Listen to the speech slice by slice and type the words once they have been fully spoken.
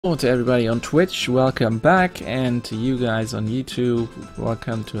Hello to everybody on Twitch, welcome back, and to you guys on YouTube,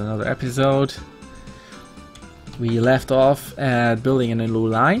 welcome to another episode. We left off at building a new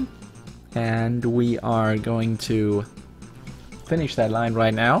line, and we are going to finish that line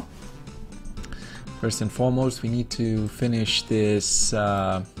right now. First and foremost, we need to finish this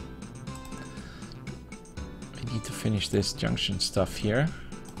junction stuff here.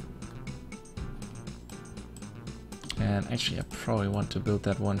 And actually I probably want to build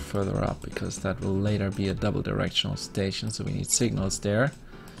that one further up because that will later be a double directional station, so we need signals there.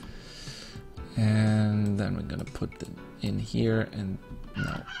 And then we're gonna put them in here and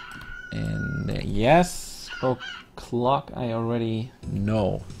no. And there, yes. Oh, clock I already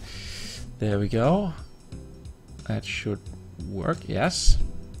know. There we go. That should work, yes.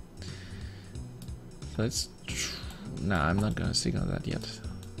 So let's no, I'm not gonna signal that yet.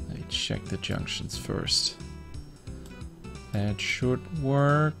 Let me check the junctions first. That should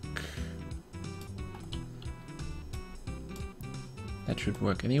work. That should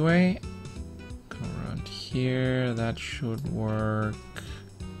work anyway. Go around here. That should work.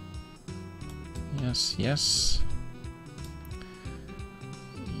 Yes, yes.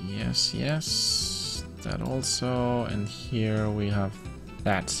 Yes, yes. That also. And here we have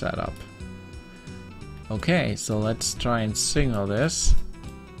that set up. Okay, so let's try and signal this.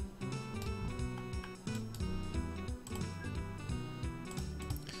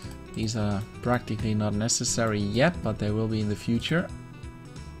 These are practically not necessary yet, but they will be in the future.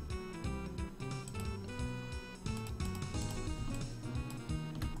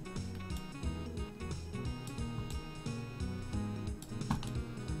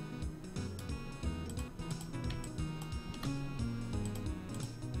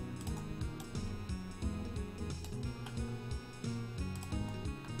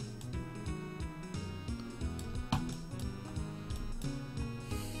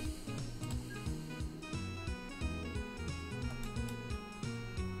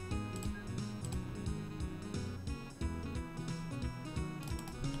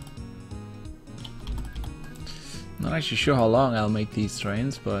 Not actually sure how long I'll make these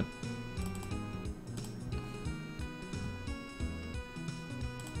trains, but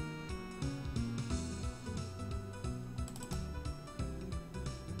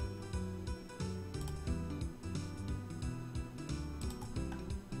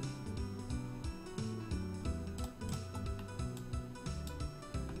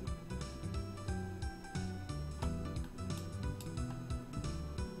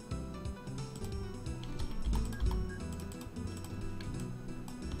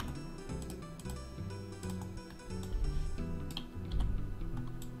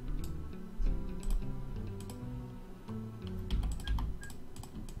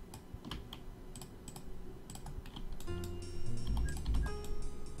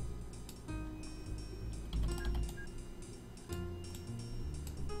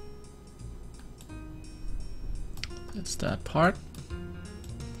that's that part.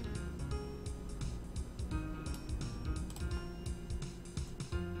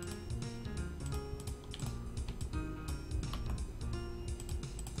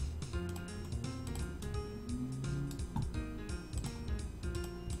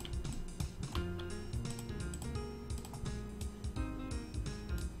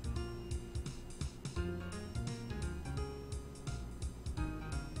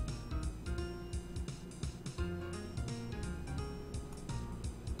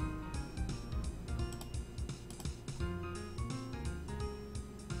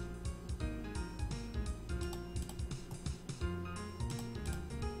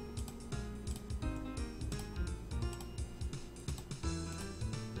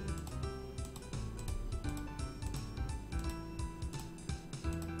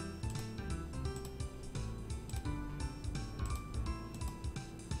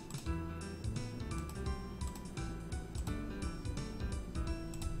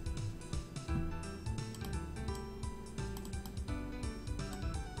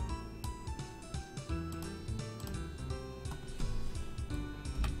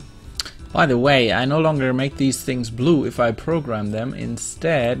 By the way, I no longer make these things blue if I program them.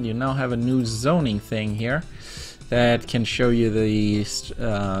 Instead, you now have a new zoning thing here that can show you the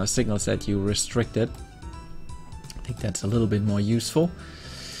signals that you restricted. I think that's a little bit more useful.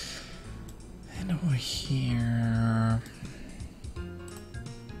 And over here...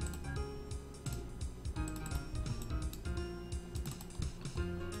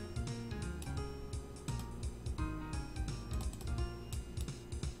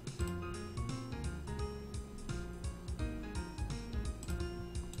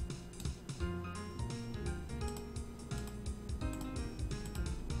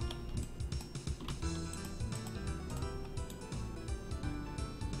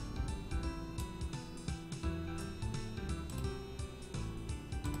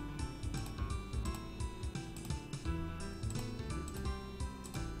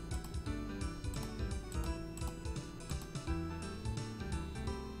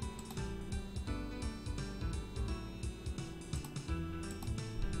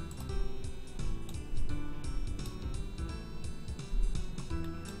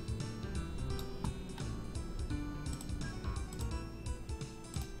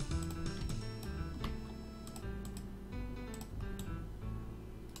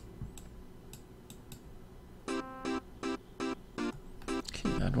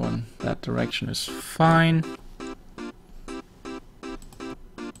 That one, that direction is fine.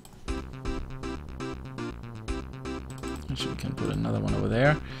 Actually, we can put another one over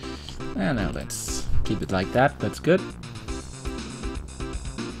there. And now let's keep it like that. That's good.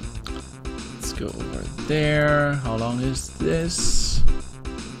 Let's go over there. How long is this?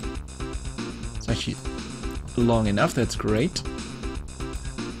 It's actually long enough. That's great.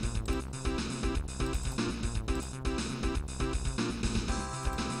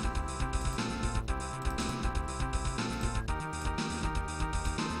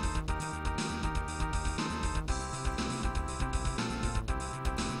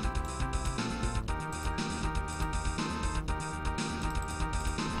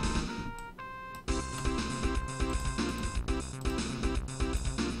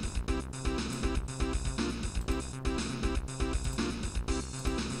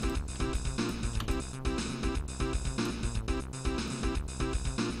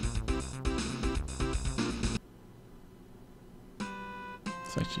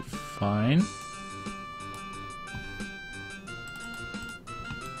 It's actually fine.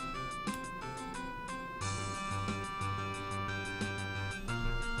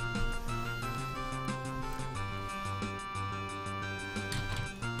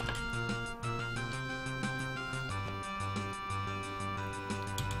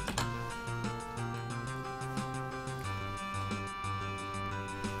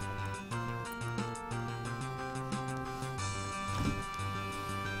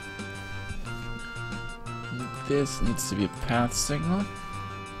 This needs to be a path signal.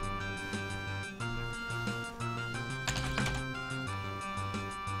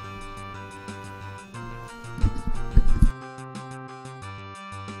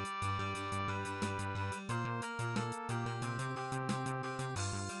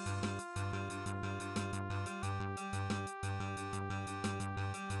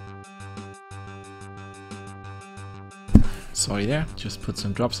 Sorry there, just put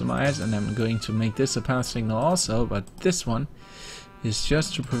some drops in my eyes, and I'm going to make this a path signal also, but this one is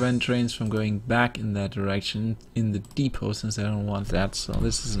just to prevent trains from going back in that direction in the depot, since I don't want that. So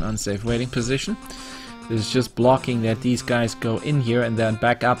this is an unsafe waiting position. This is just blocking that these guys go in here and then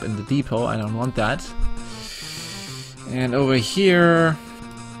back up in the depot. I don't want that. And over here,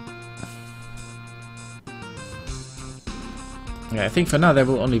 yeah, I think for now there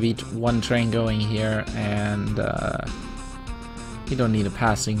will only be one train going here, and you don't need a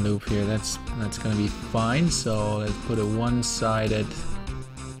passing loop here. That's gonna be fine. So let's put a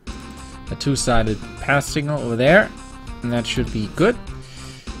two-sided pass signal over there, and that should be good.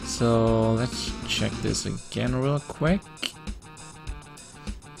 So let's check this again real quick.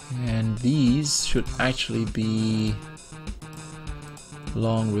 And these should actually be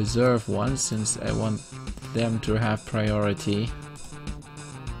long reserve ones, since I want them to have priority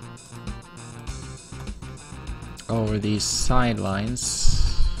over these sidelines.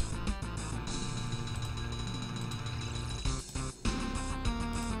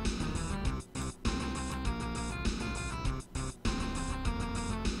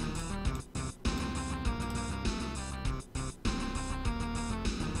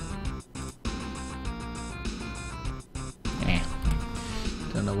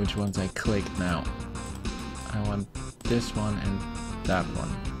 Don't know which ones I clicked now. I want this one and that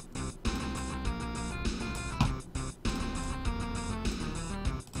one.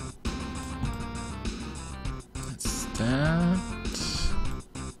 That.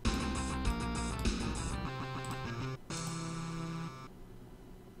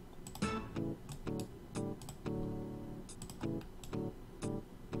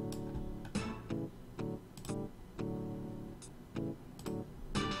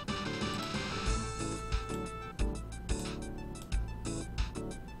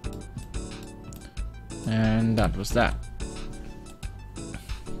 And that was that.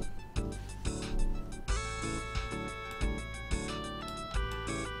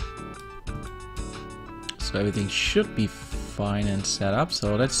 So everything should be fine and set up.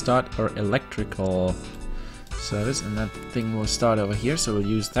 So let's start our electrical service, and that thing will start over here. So we'll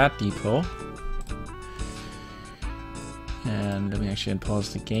use that depot. And let me actually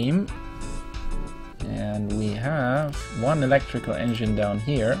pause the game. And we have one electrical engine down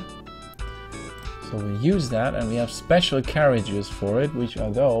here. So we'll use that, and we have special carriages for it, which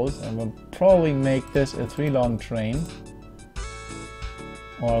are those. And we'll probably make this a 3-long train.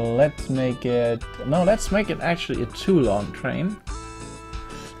 Or let's make it... No, let's make it actually a 2-long train.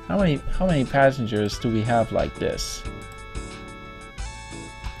 How many passengers do we have like this?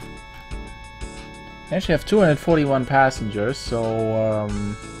 We actually have 241 passengers, so...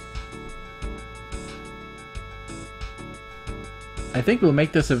 I think we'll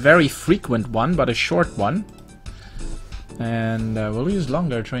make this a very frequent one, but a short one. And we'll use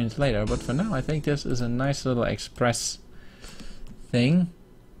longer trains later, but for now I think this is a nice little express thing.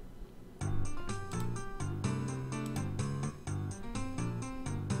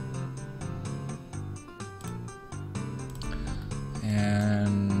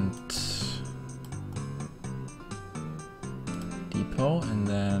 And depot, and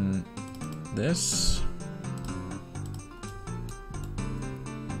then this.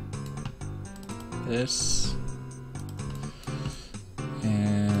 This.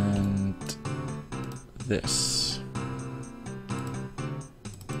 And this.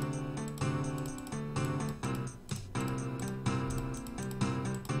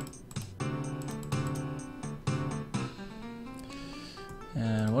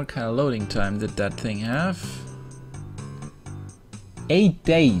 And what kind of loading time did that thing have? 8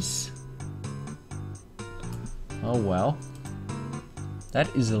 days. Oh well. That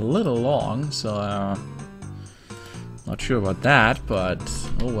is a little long, so not sure about that, but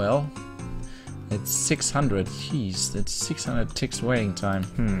oh well. It's 600. Jeez, that's 600 ticks waiting time.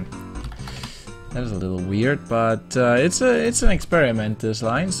 That is a little weird, but it's an experiment, this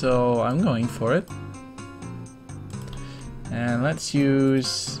line, so I'm going for it. And let's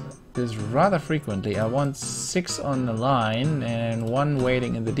use this rather frequently. I want 6 on the line and 1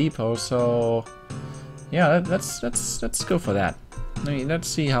 waiting in the depot, so yeah, let's go for that. Let's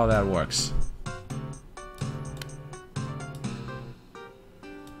see how that works.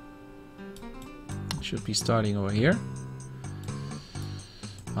 Should be starting over here.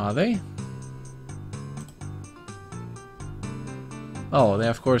 Are they? Oh,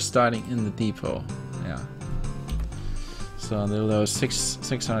 they're of course starting in the depot. Yeah. So those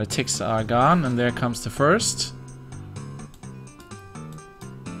 600 ticks are gone, and there comes the first.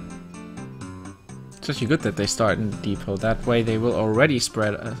 It's actually good that they start in the depot. That way they will already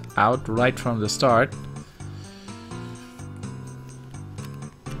spread out right from the start.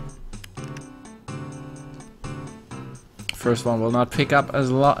 First one will not pick up as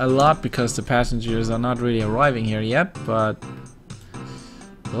a lot because the passengers are not really arriving here yet, but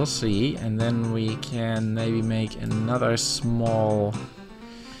we'll see. And then we can maybe make another small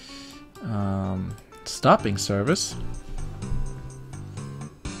stopping service.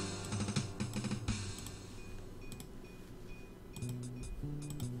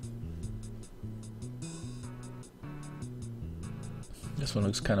 This one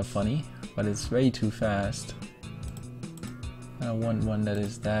looks kind of funny, but it's way too fast. I don't want one that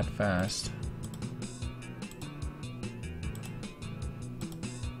is that fast.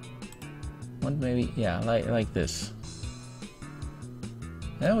 One maybe, yeah, like this.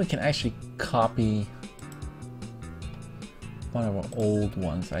 Then we can actually copy one of our old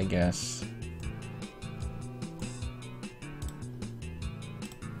ones, I guess.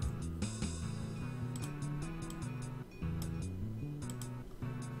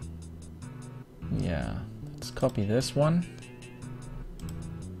 Yeah, let's copy this one.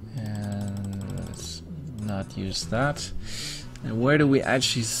 Not use that. And where do we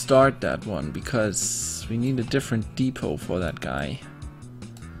actually start that one? Because we need a different depot for that guy.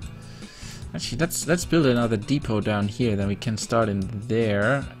 Actually, let's build another depot down here. Then we can start in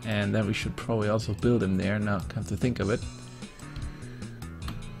there, and then we should probably also build him there. Now, come to think of it.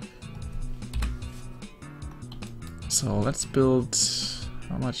 So let's build.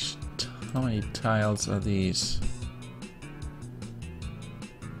 How many tiles are these?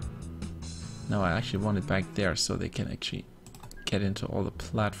 No, I actually want it back there so they can actually get into all the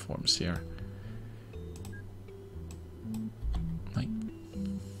platforms here. Like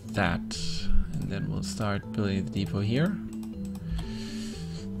that. And then we'll start building the depot here.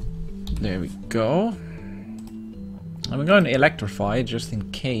 There we go. And we're going to electrify just in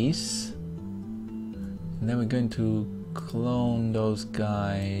case. And then we're going to clone those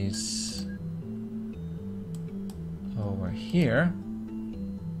guys over here.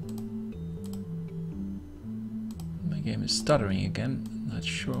 Game is stuttering again. Not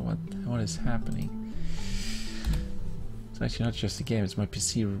sure what is happening. It's actually not just the game, it's my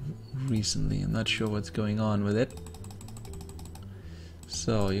PC recently. I'm not sure what's going on with it.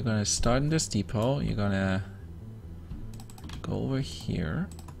 So you're gonna start in this depot. You're gonna go over here.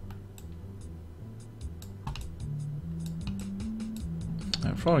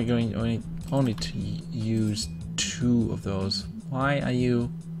 I'm probably going only to use 2 of those. Why are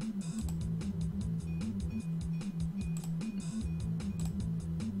you?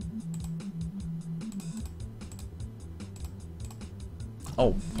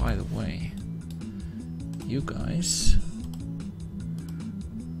 Oh, by the way, you guys,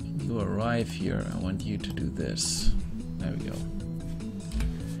 when you arrive here, I want you to do this. There we go.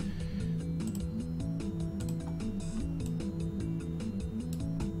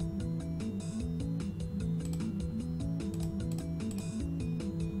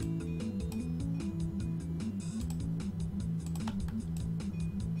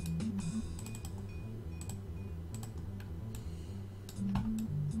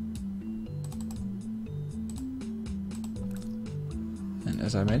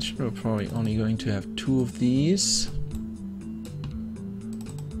 as I mentioned, we're probably only going to have 2 of these.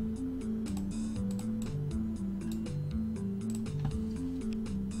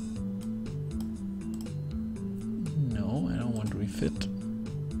 No, I don't want to refit.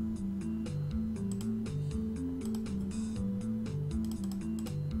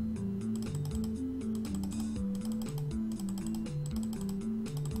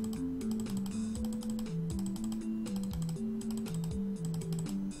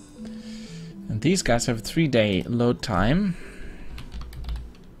 These guys have a 3-day load time.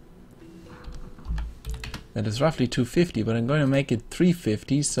 That is roughly 250, but I'm going to make it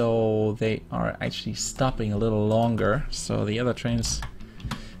 350, so they are actually stopping a little longer, so the other trains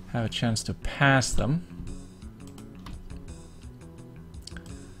have a chance to pass them.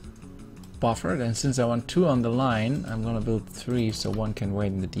 Buffered, and since I want 2 on the line, I'm going to build 3 so 1 can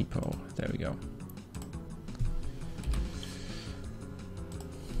wait in the depot. There we go.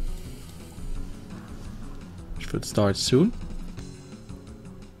 Should start soon.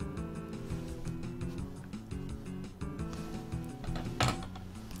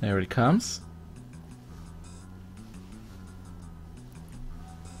 There it comes.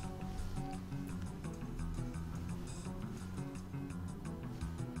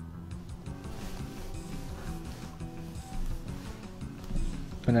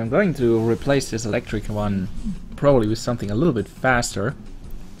 And I'm going to replace this electric one probably with something a little bit faster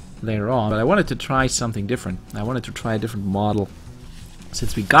later on, but I wanted to try something different. I wanted to try a different model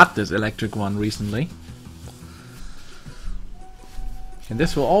since we got this electric one recently. And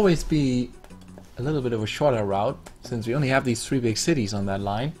this will always be a little bit of a shorter route since we only have these 3 big cities on that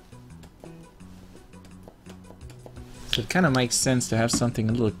line. So it kind of makes sense to have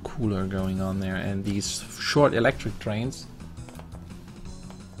something a little cooler going on there, and these short electric trains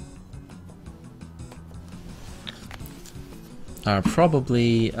are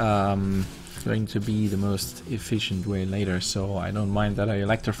probably going to be the most efficient way later, so I don't mind that I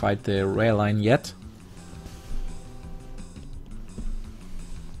electrified the rail line yet.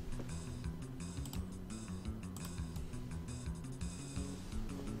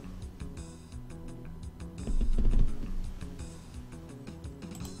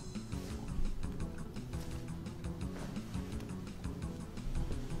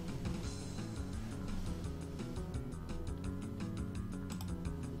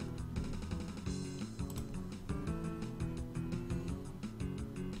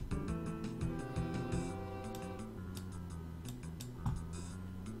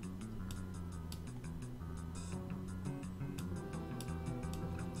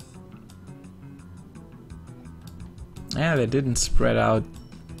 Yeah, they didn't spread out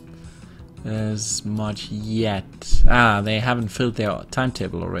as much yet. Ah, they haven't filled their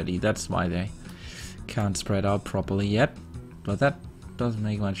timetable already. That's why they can't spread out properly yet. But that doesn't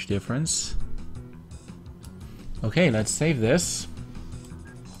make much difference. Okay, let's save this.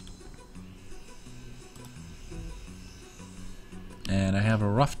 And I have a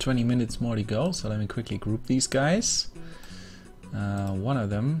rough 20 minutes more to go, so let me quickly group these guys. One of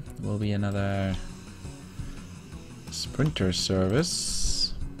them will be another sprinter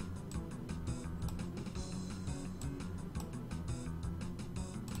service.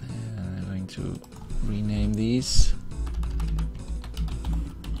 And I'm going to rename these.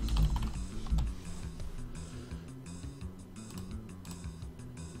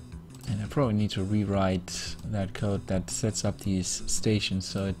 And I probably need to rewrite that code that sets up these stations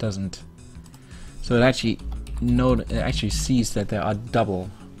so it doesn't, so it actually sees that there are double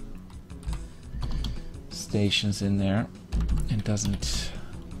stations in there and doesn't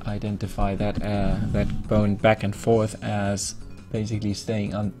identify that that going back and forth as basically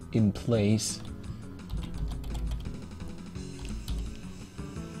staying in place.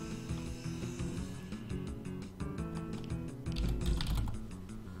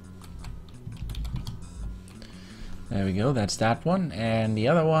 There we go, that's that one. And the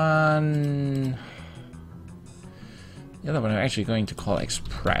other one I'm actually going to call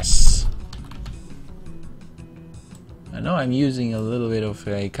Express. I know I'm using a little bit of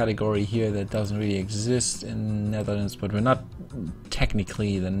a category here that doesn't really exist in Netherlands, but we're not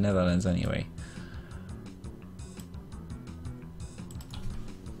technically the Netherlands anyway.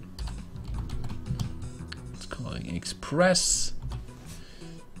 Let's call it Express.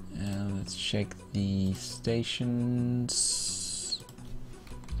 And let's check the stations.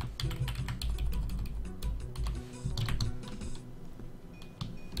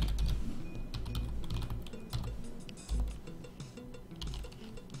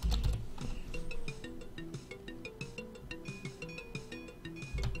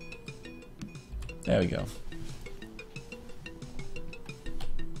 There we go.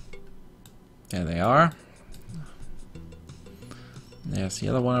 There they are. There's the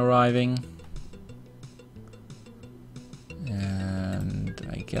other one arriving. And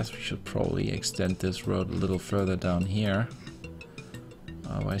I guess we should probably extend this road a little further down here.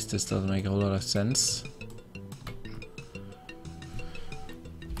 Otherwise this doesn't make a whole lot of sense.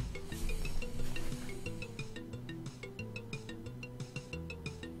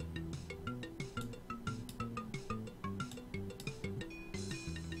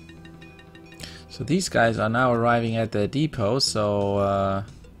 So these guys are now arriving at their depot, so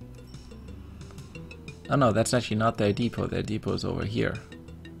oh no, that's actually not their depot. Their depot is over here.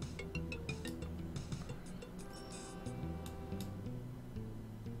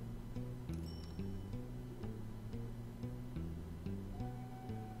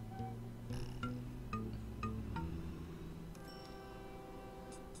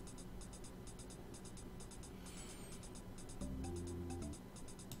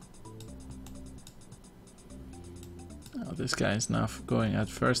 Oh, this guy is now going at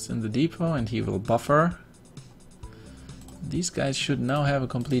first in the depot and he will buffer. These guys should now have a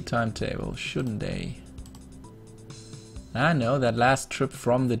complete timetable, shouldn't they? Ah no, that last trip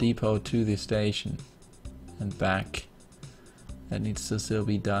from the depot to the station and back, that needs to still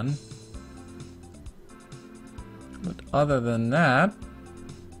be done. But other than that,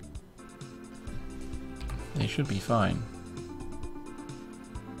 they should be fine.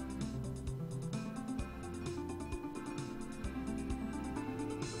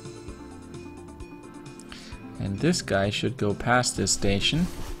 And this guy should go past this station.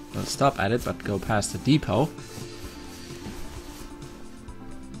 Well, stop at it, but go past the depot.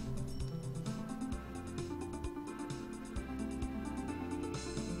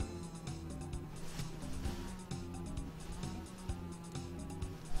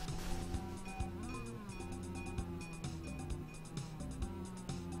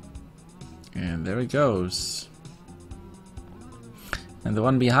 And there he goes. And the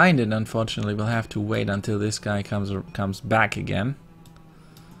one behind it, unfortunately, will have to wait until this guy comes back again.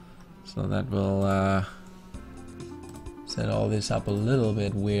 So that will set all this up a little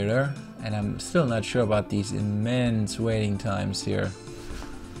bit weirder. And I'm still not sure about these immense waiting times here.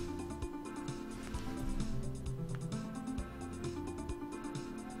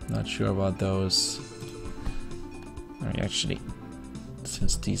 Not sure about those. Actually,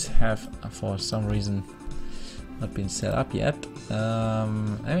 since these have, for some reason, not been set up yet, let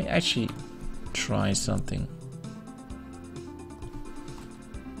me actually try something.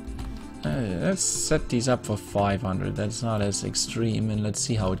 Let's set these up for 500. That's not as extreme, and let's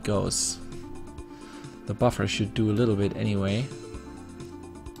see how it goes. The buffer should do a little bit anyway.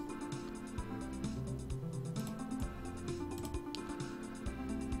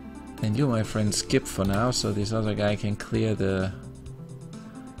 And you, my friend, skip for now, so this other guy can clear the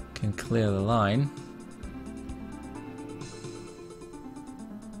line.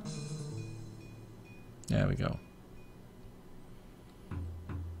 There we go.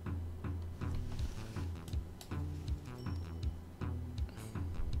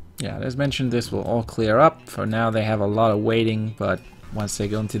 Yeah, as mentioned, this will all clear up. For now they have a lot of waiting, but once they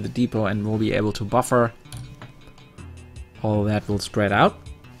go into the depot and will be able to buffer, all that will spread out.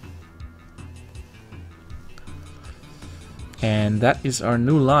 And that is our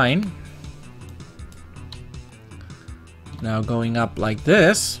new line. Now going up like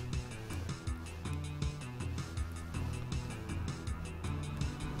this.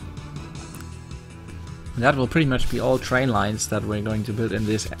 That will pretty much be all train lines that we're going to build in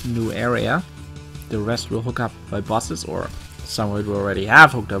this new area. The rest will hook up by buses, or some of it will already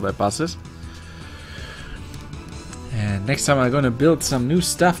have hooked up by buses. And next time I'm going to build some new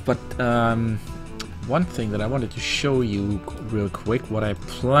stuff, but one thing that I wanted to show you real quick, what I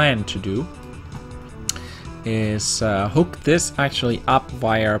plan to do is hook this actually up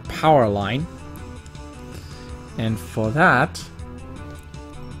via power line. And for that,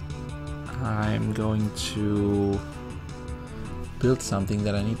 I'm going to build something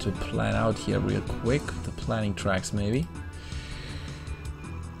that I need to plan out here real quick. The planning tracks, maybe.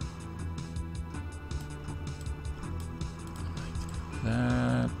 Like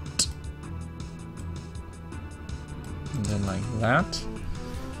that. And then like that.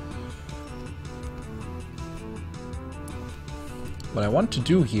 What I want to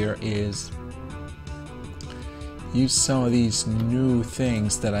do here is use some of these new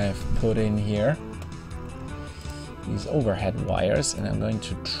things that I've put in here, these overhead wires, and I'm going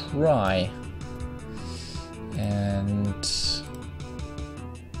to try and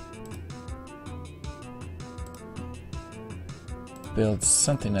build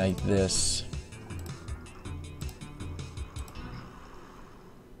something like this.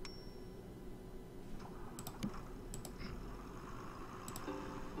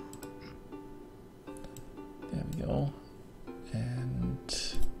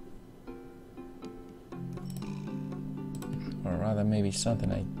 maybe something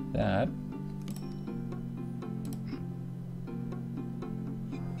like that.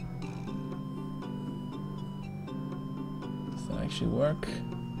 Does that actually work?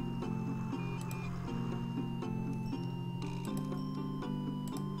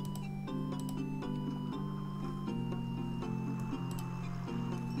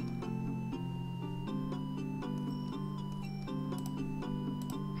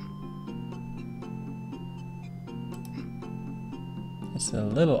 It's a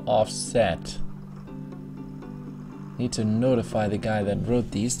little offset. Need to notify the guy that wrote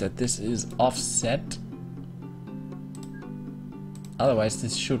these that this is offset. Otherwise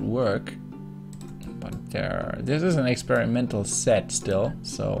this should work. But this is an experimental set still,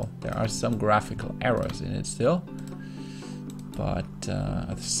 so there are some graphical errors in it still. But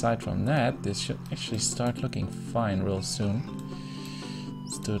aside from that, this should actually start looking fine real soon.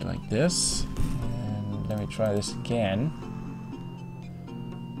 Let's do it like this. And let me try this again.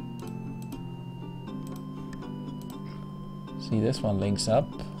 See, this one links up.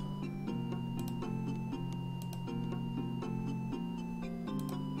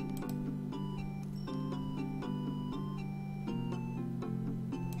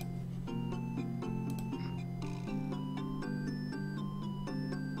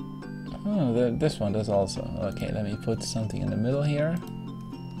 Oh, this one does also. Okay, let me put something in the middle here.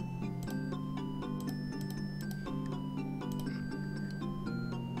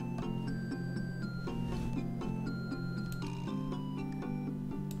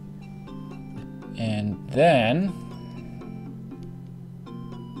 And then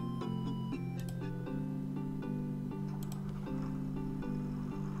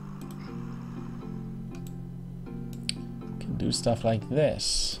can do stuff like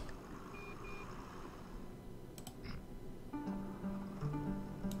this.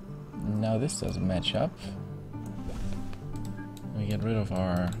 Now this doesn't match up. We get rid of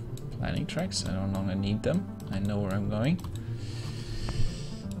our planning tracks. I no longer need them. I know where I'm going.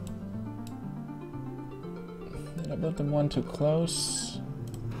 I built them one too close.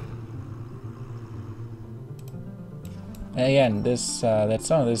 And again, this that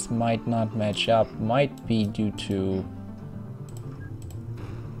some of this might not match up. Might be due to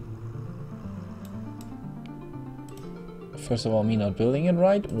first of all me not building it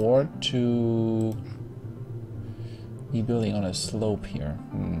right, or to me building on a slope here.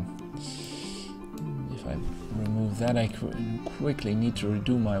 If I remove that, I quickly need to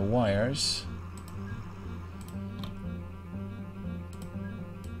redo my wires.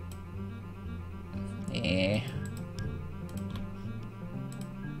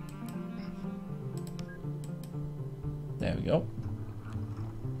 There we go.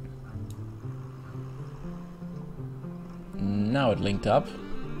 Now it linked up.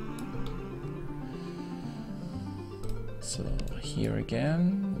 So here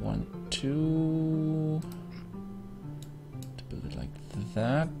again, 1, 2. To build it like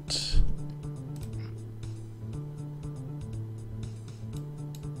that.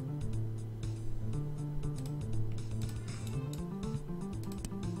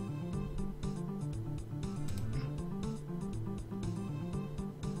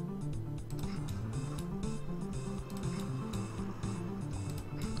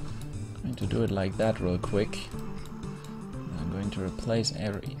 To do it like that real quick. I'm going to replace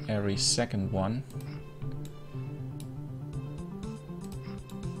every second one.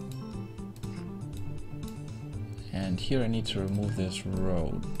 And here I need to remove this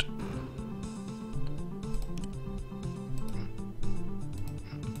road.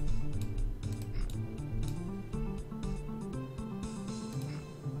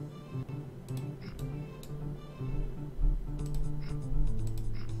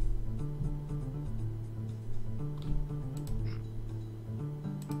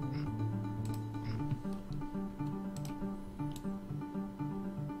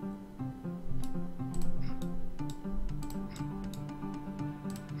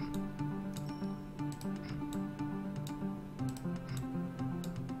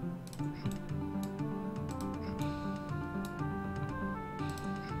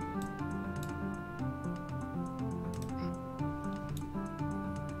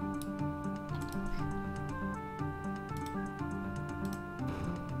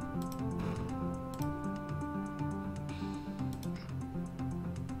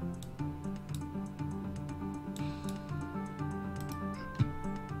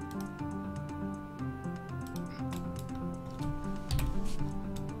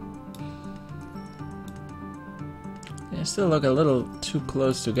 They still look a little too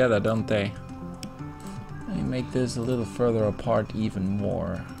close together, don't they? Let me make this a little further apart even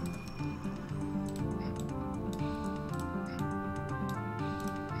more.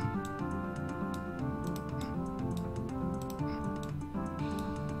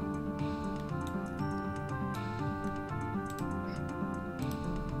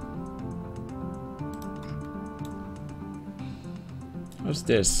 What's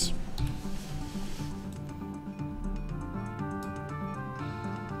this?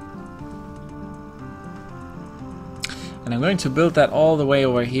 And I'm going to build that all the way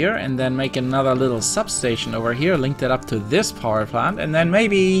over here and then make another little substation over here, link that up to this power plant, and then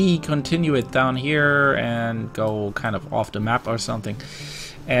maybe continue it down here and go kind of off the map or something.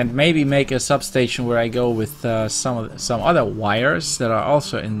 And maybe make a substation where I go with some other wires that are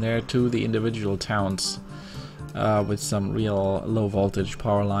also in there to the individual towns with some real low voltage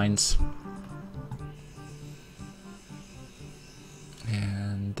power lines.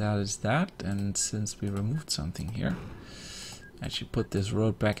 And that is that. And since we removed something here, I should put this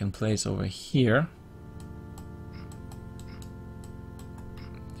road back in place over here.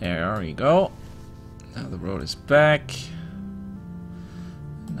 There we go. Now the road is back.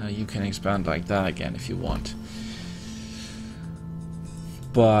 Now you can expand like that again if you want.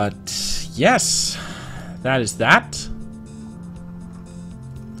 But yes, that is that.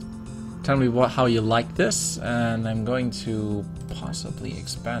 Tell me how you like this, and I'm going to possibly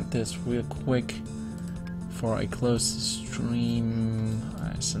expand this real quick before I close the stream,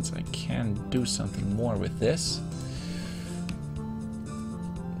 since I can do something more with this.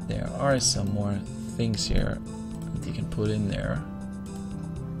 There are some more things here that you can put in there.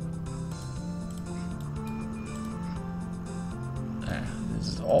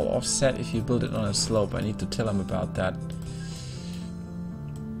 This is all offset if you build it on a slope. I need to tell them about that.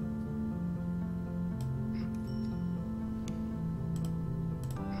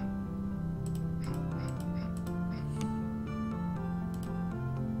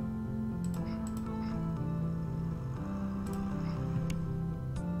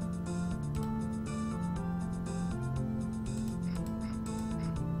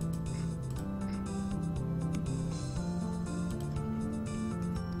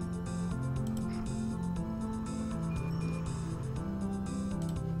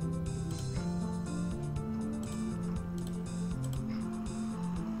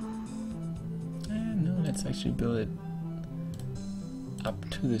 Let's actually build it up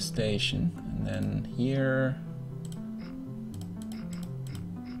to the station, and then here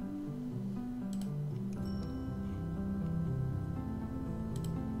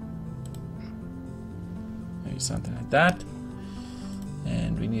maybe something like that.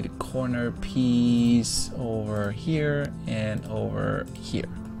 And we need a corner piece over here and over here.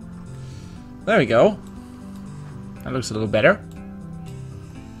 There we go. That looks a little better.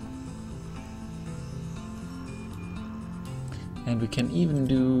 And we can even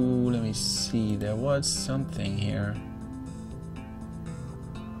do, let me see, there was something here.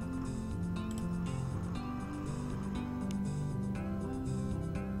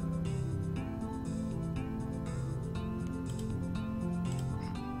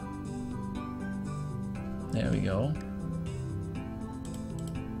 There we go.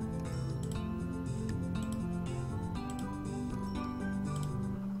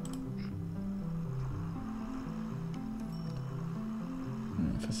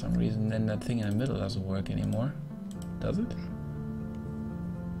 For some reason then that thing in the middle doesn't work anymore. Does it?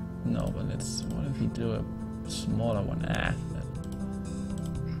 No, but let's, what if we do a smaller one?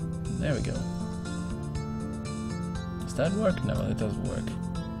 There we go. Does that work? No, it doesn't work.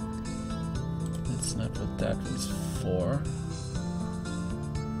 That's not what that was for.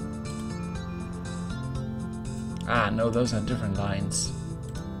 No, those are different lines.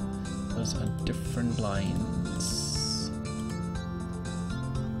 Those are different lines.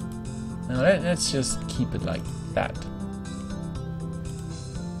 Now let's just keep it like that.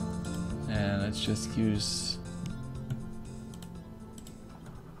 And let's just use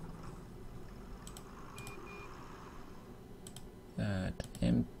that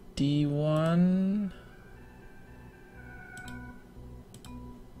empty one.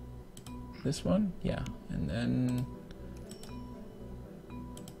 This one? Yeah. And then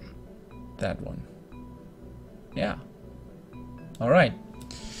that one. Yeah. Alright.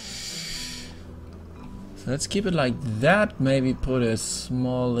 So let's keep it like that. Maybe put a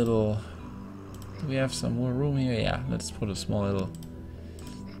small little... Do we have some more room here? Yeah, let's put a small little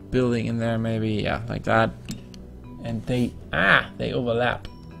building in there maybe. Yeah, like that. And they overlap.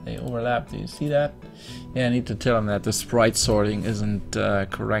 They overlap. Do you see that? Yeah, I need to tell them that the sprite sorting isn't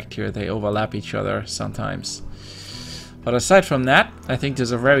correct here. They overlap each other sometimes. But aside from that, I think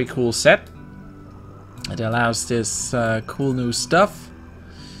there's a very cool set. It allows this cool new stuff.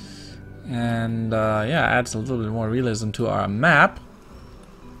 And yeah, adds a little bit more realism to our map.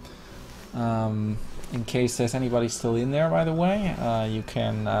 In case there's anybody still in there, by the way, you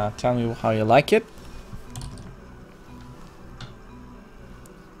can tell me how you like it.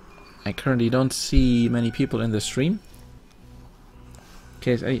 I currently don't see many people in the stream.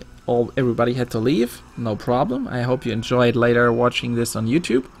 case everybody had to leave, no problem. I hope you enjoyed later watching this on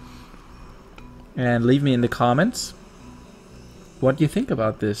YouTube. And leave me in the comments what you think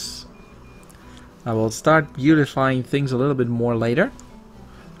about this. I will start beautifying things a little bit more later.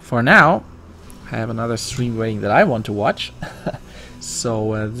 For now, I have another stream waiting that I want to watch.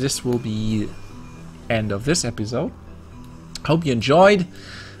 So this will be end of this episode. Hope you enjoyed,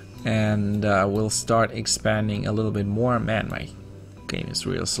 and we'll start expanding a little bit more. Man, my game is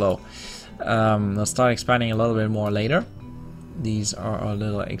real slow. I'll start expanding a little bit more later. These are our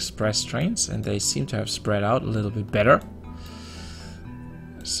little express trains, and they seem to have spread out a little bit better.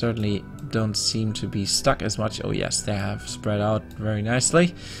 Certainly don't seem to be stuck as much. Oh yes, they have spread out very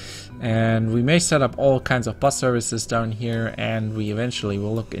nicely. And we may set up all kinds of bus services down here, and we eventually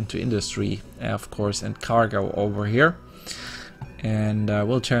will look into industry, of course, and cargo over here. And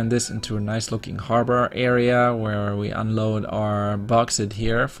we'll turn this into a nice looking harbor area where we unload our bauxite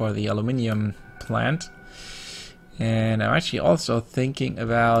here for the aluminium plant. And I'm actually also thinking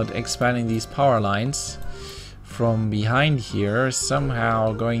about expanding these power lines from behind here,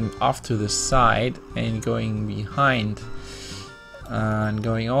 somehow going off to the side and going behind and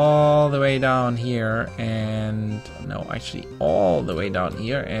going all the way down here, and no, actually all the way down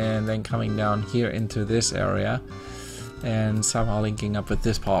here, and then coming down here into this area and somehow linking up with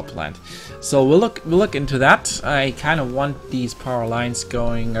this power plant. So we'll look into that. I kind of want these power lines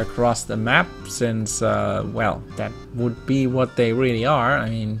going across the map, since well, that would be what they really are. I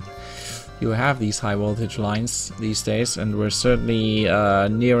mean, you have these high voltage lines these days, and we're certainly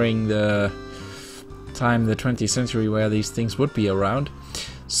nearing the time, the 20th century, where these things would be around.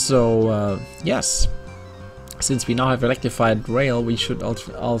 So yes, since we now have electrified rail, we should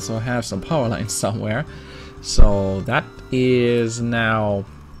also have some power lines somewhere. So that is now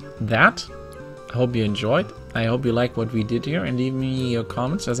that. I hope you enjoyed. I hope you like what we did here, and leave me your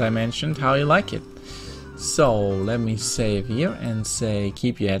comments, as I mentioned, how you like it. So let me save here and say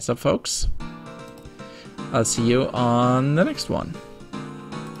keep your heads up, folks. I'll see you on the next one.